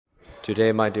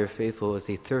Today, my dear faithful, is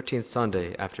the 13th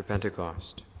Sunday after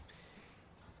Pentecost.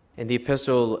 And the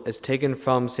epistle is taken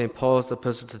from St. Paul's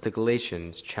epistle to the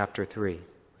Galatians, chapter 3.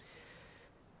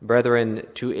 Brethren,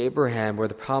 to Abraham were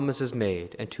the promises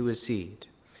made, and to his seed.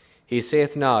 He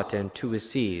saith not, and to his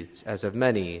seeds, as of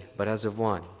many, but as of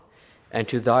one, and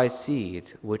to thy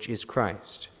seed, which is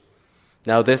Christ.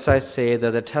 Now this I say,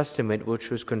 that the testament which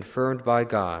was confirmed by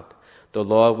God, the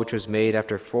law which was made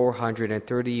after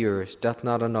 430 years, doth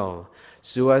not annul,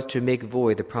 so as to make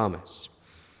void the promise.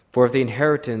 For if the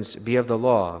inheritance be of the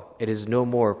law, it is no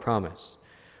more of promise.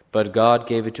 But God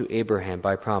gave it to Abraham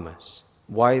by promise.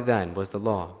 Why then was the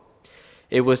law?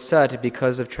 It was set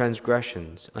because of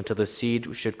transgressions, until the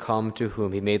seed should come to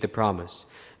whom he made the promise,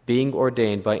 being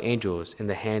ordained by angels in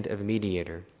the hand of a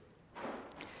mediator.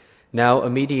 Now a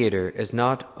mediator is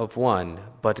not of one,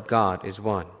 but God is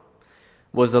one.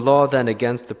 Was the law then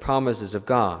against the promises of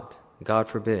God? God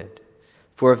forbid.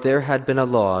 For if there had been a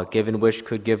law given which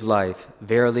could give life,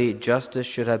 verily justice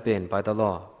should have been by the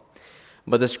law.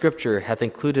 But the Scripture hath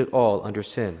included all under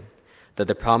sin, that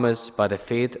the promise by the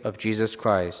faith of Jesus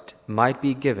Christ might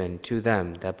be given to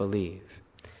them that believe.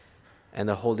 And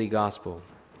the Holy Gospel,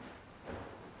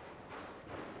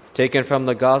 taken from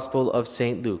the Gospel of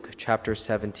St. Luke, chapter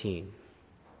 17.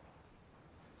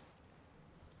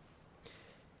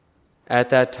 At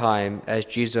that time, as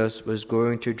Jesus was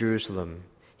going to Jerusalem,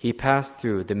 he passed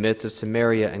through the midst of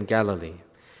Samaria and Galilee.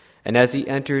 And as he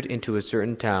entered into a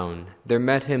certain town, there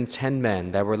met him 10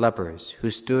 men that were lepers, who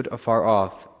stood afar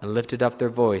off and lifted up their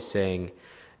voice, saying,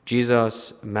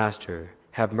 Jesus, Master,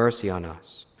 have mercy on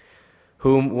us.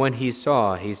 Whom when he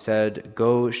saw, he said,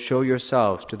 Go show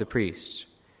yourselves to the priests.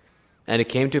 And it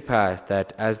came to pass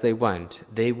that as they went,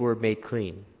 they were made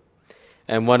clean.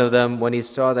 And one of them, when he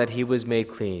saw that he was made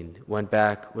clean, went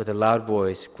back with a loud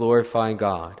voice, glorifying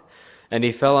God. And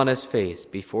he fell on his face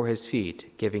before his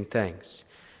feet, giving thanks.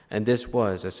 And this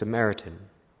was a Samaritan.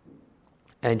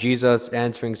 And Jesus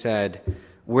answering said,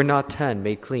 Were not 10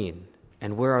 made clean?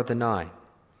 And where are the 9?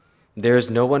 There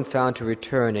is no one found to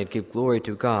return and give glory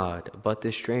to God, but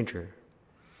this stranger.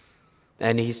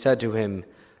 And he said to him,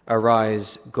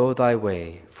 Arise, go thy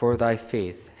way, for thy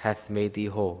faith hath made thee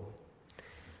whole.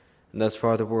 And thus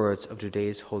far the words of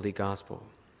today's Holy Gospel.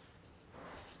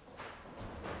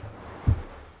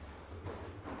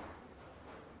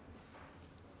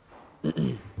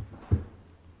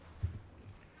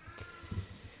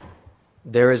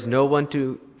 There is no one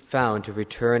found to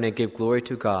return and give glory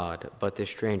to God but this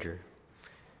stranger.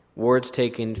 Words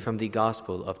taken from the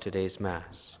Gospel of today's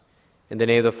Mass. In the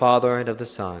name of the Father, and of the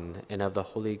Son, and of the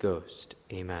Holy Ghost.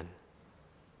 Amen.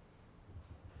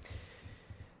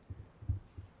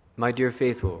 My dear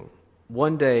faithful,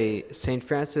 one day St.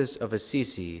 Francis of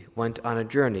Assisi went on a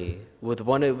journey with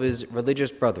one of his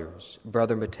religious brothers,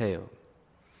 Brother Matteo.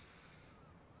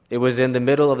 It was in the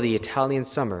middle of the Italian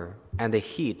summer, and the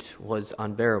heat was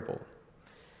unbearable.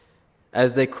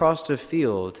 As they crossed a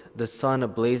field, the sun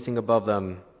blazing above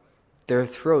them, their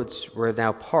throats were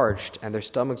now parched and their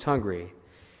stomachs hungry,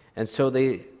 and so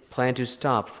they planned to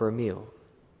stop for a meal.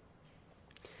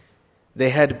 They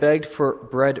had begged for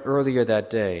bread earlier that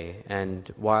day,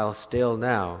 and while stale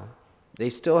now, they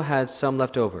still had some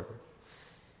left over.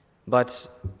 But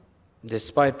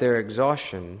despite their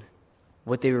exhaustion,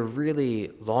 what they were really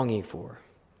longing for,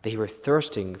 they were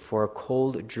thirsting for a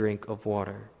cold drink of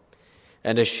water,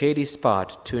 and a shady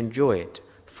spot to enjoy it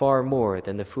far more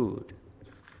than the food.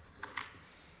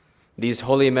 These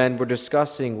holy men were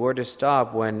discussing where to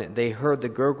stop when they heard the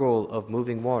gurgle of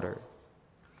moving water.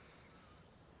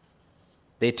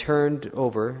 They turned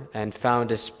over and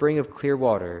found a spring of clear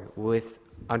water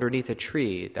underneath a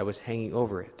tree that was hanging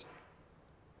over it.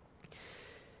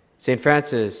 St.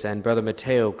 Francis and Brother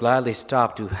Matteo gladly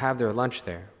stopped to have their lunch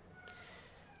there.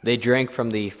 They drank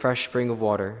from the fresh spring of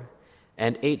water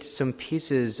and ate some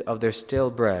pieces of their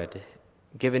stale bread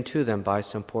given to them by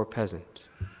some poor peasant.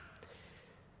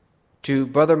 To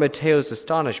Brother Matteo's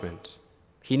astonishment,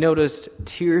 he noticed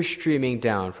tears streaming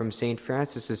down from St.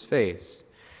 Francis's face,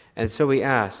 and so he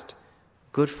asked,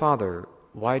 Good Father,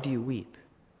 why do you weep?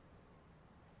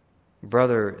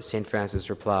 Brother, St. Francis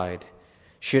replied,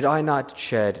 Should I not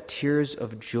shed tears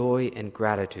of joy and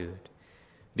gratitude,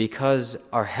 because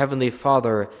our Heavenly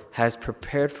Father has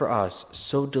prepared for us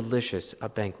so delicious a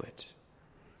banquet?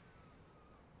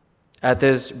 At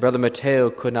this, Brother Matteo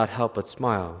could not help but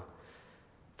smile,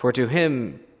 for to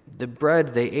him the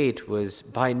bread they ate was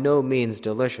by no means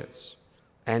delicious,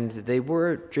 and they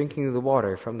were drinking the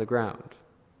water from the ground.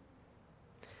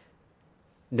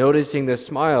 Noticing the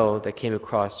smile that came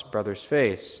across Brother's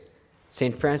face,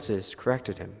 St. Francis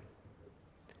corrected him.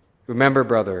 Remember,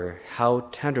 brother, how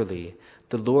tenderly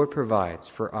the Lord provides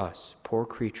for us poor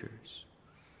creatures.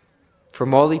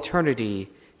 From all eternity,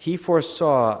 he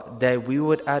foresaw that we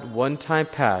would at one time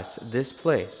pass this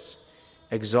place,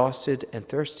 exhausted and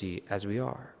thirsty as we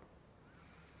are.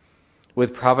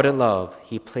 With provident love,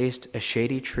 he placed a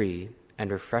shady tree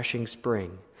and refreshing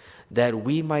spring, that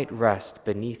we might rest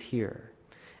beneath here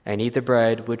and eat the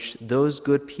bread which those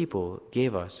good people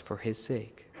gave us for his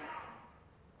sake.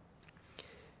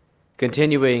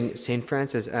 Continuing, St.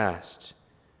 Francis asked,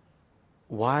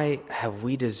 "Why have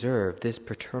we deserved this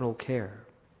paternal care?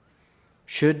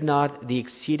 Should not the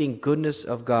exceeding goodness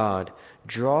of God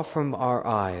draw from our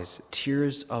eyes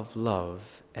tears of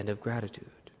love and of gratitude?"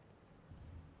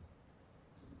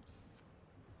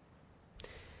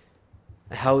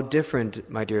 How different,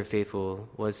 my dear faithful,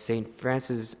 was St.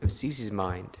 Francis of Assisi's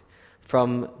mind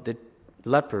from the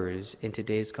lepers in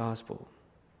today's gospel.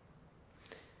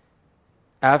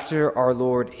 After our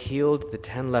Lord healed the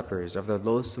 10 lepers of their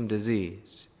loathsome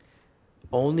disease,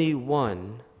 only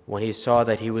one, when he saw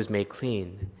that he was made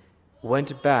clean,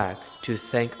 went back to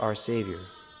thank our Savior.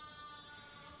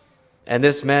 And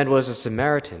this man was a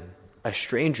Samaritan, a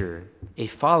stranger, a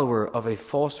follower of a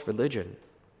false religion.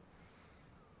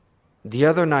 The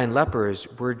other 9 lepers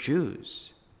were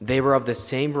Jews. They were of the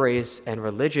same race and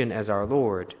religion as our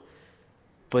Lord,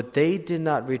 but they did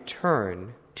not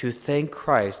return to thank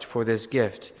Christ for this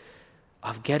gift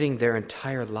of getting their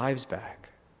entire lives back.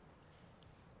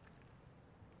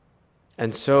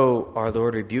 And so our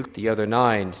Lord rebuked the other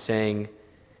 9, saying,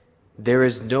 "There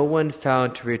is no one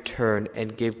found to return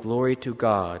and give glory to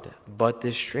God but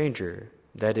this stranger,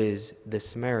 that is, the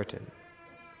Samaritan."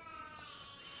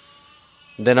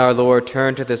 Then our Lord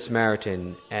turned to the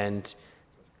Samaritan and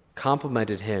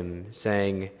complimented him,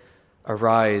 saying,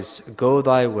 "Arise, go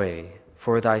thy way,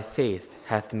 for thy faith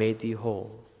hath made thee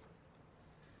whole."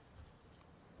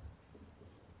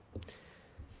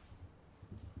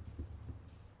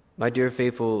 My dear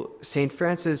faithful, St.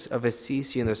 Francis of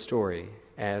Assisi in the story,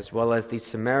 as well as the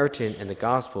Samaritan in the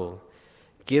Gospel,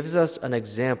 gives us an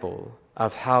example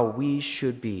of how we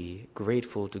should be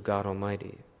grateful to God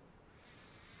Almighty.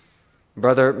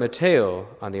 Brother Matteo,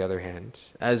 on the other hand,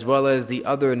 as well as the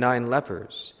other 9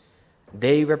 lepers,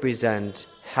 they represent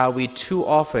how we too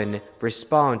often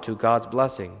respond to God's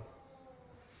blessing.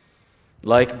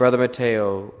 Like Brother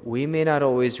Matteo, we may not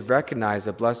always recognize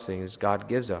the blessings God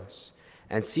gives us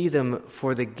and see them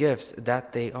for the gifts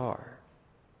that they are.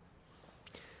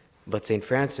 But St.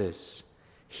 Francis,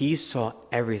 he saw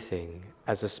everything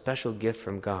as a special gift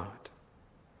from God.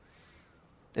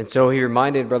 And so he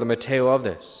reminded Brother Matteo of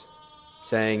this,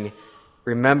 saying,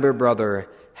 "Remember, brother,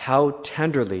 how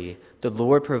tenderly the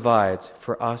Lord provides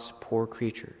for us poor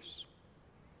creatures."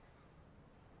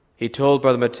 He told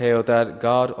Brother Matteo that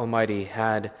God Almighty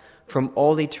had, from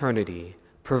all eternity,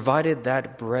 provided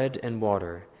that bread and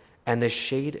water and the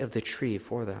shade of the tree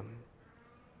for them.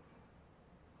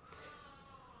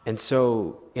 And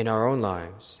so, in our own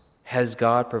lives, has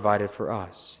God provided for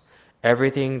us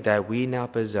everything that we now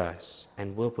possess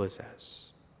and will possess.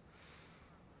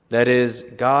 That is,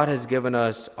 God has given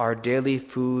us our daily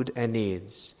food and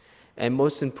needs, and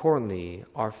most importantly,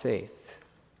 our faith.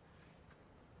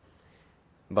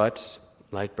 But,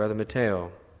 like Brother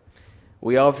Matteo,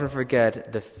 we often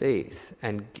forget the faith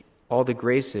and all the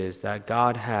graces that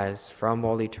God has from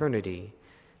all eternity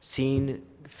seen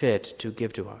fit to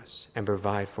give to us and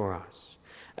provide for us,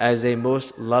 as a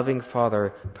most loving Father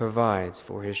provides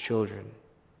for his children.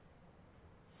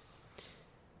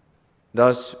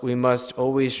 Thus, we must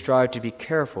always strive to be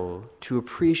careful to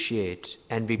appreciate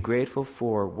and be grateful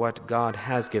for what God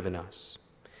has given us.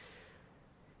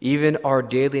 Even our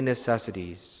daily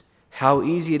necessities, how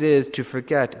easy it is to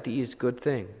forget these good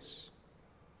things.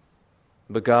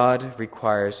 But God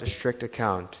requires a strict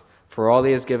account for all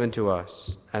he has given to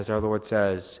us, as our Lord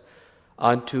says,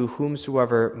 "Unto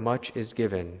whomsoever much is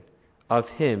given, of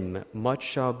him much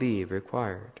shall be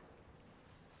required."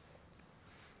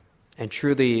 And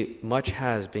truly, much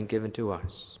has been given to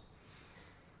us.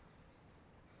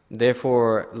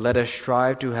 Therefore, let us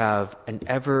strive to have an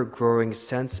ever-growing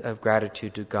sense of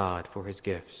gratitude to God for his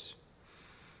gifts.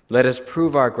 Let us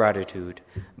prove our gratitude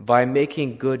by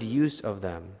making good use of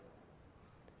them.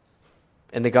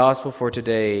 In the Gospel for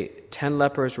today, 10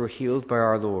 lepers were healed by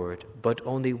our Lord, but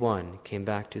only one came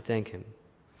back to thank him.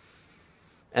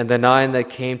 And the 9 that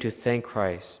came to thank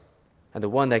Christ, and the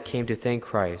one that came to thank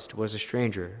Christ was a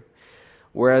stranger,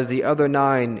 whereas the other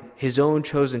 9, his own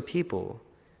chosen people,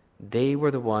 they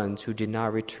were the ones who did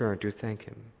not return to thank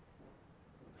him.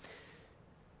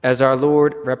 As our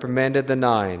Lord reprimanded the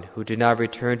 9 who did not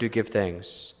return to give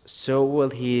thanks, so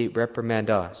will he reprimand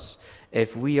us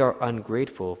if we are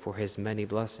ungrateful for his many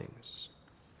blessings.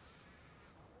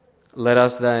 Let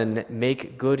us then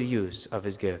make good use of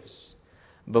his gifts,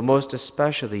 but most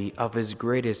especially of his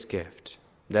greatest gift,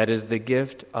 that is the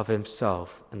gift of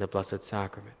himself in the Blessed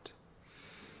Sacrament.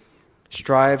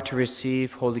 Strive to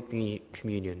receive Holy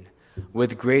Communion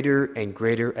with greater and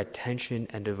greater attention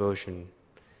and devotion.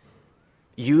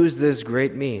 Use this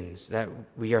great means that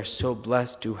we are so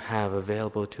blessed to have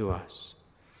available to us.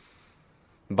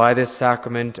 By this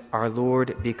sacrament, our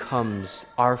Lord becomes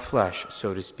our flesh,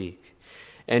 so to speak,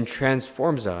 and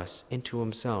transforms us into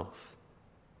himself.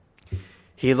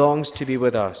 He longs to be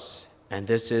with us, and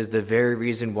this is the very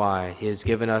reason why he has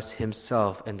given us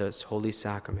himself in this holy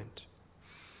sacrament.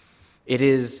 It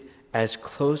is as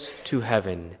close to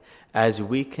heaven as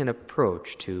we can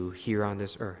approach to here on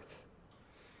this earth.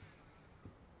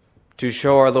 To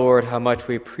show our Lord how much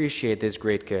we appreciate this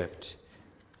great gift,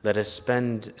 let us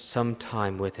spend some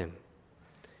time with him.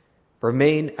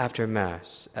 Remain after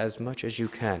Mass as much as you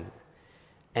can,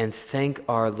 and thank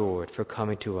our Lord for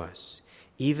coming to us,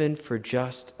 even for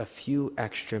just a few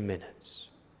extra minutes.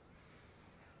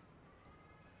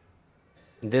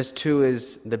 This too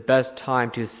is the best time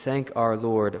to thank our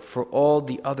Lord for all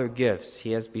the other gifts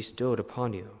he has bestowed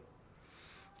upon you.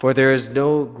 For there is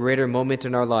no greater moment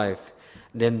in our life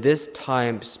than this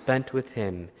time spent with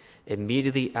him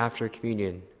immediately after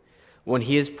communion, when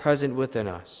he is present within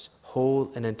us, whole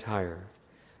and entire,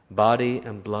 body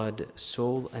and blood,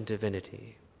 soul and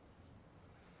divinity.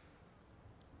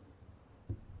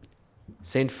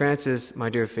 St. Francis, my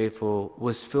dear faithful,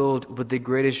 was filled with the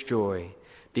greatest joy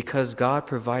because God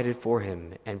provided for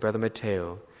him and Brother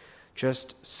Matteo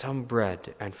just some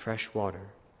bread and fresh water.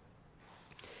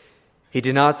 He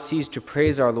did not cease to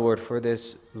praise our Lord for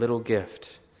this little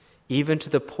gift, even to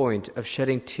the point of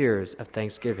shedding tears of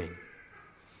thanksgiving.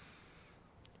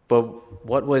 But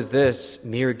what was this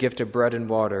mere gift of bread and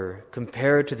water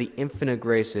compared to the infinite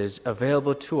graces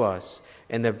available to us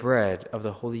in the bread of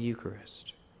the Holy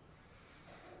Eucharist?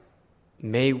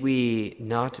 May we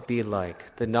not be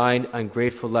like the 9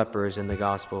 ungrateful lepers in the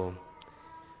Gospel,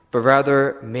 but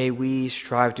rather may we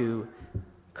strive to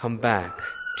come back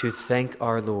to thank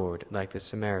our Lord like the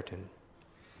Samaritan.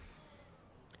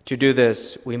 To do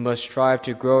this, we must strive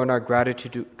to grow in our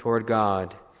gratitude toward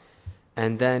God,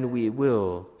 and then we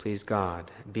will, please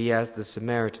God, be as the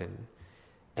Samaritan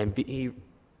and be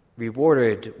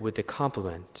rewarded with the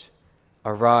compliment,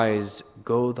 "Arise,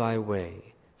 go thy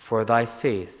way, for thy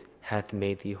faith hath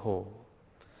made thee whole."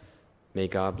 May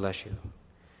God bless you.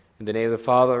 In the name of the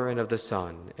Father, and of the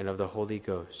Son, and of the Holy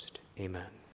Ghost. Amen.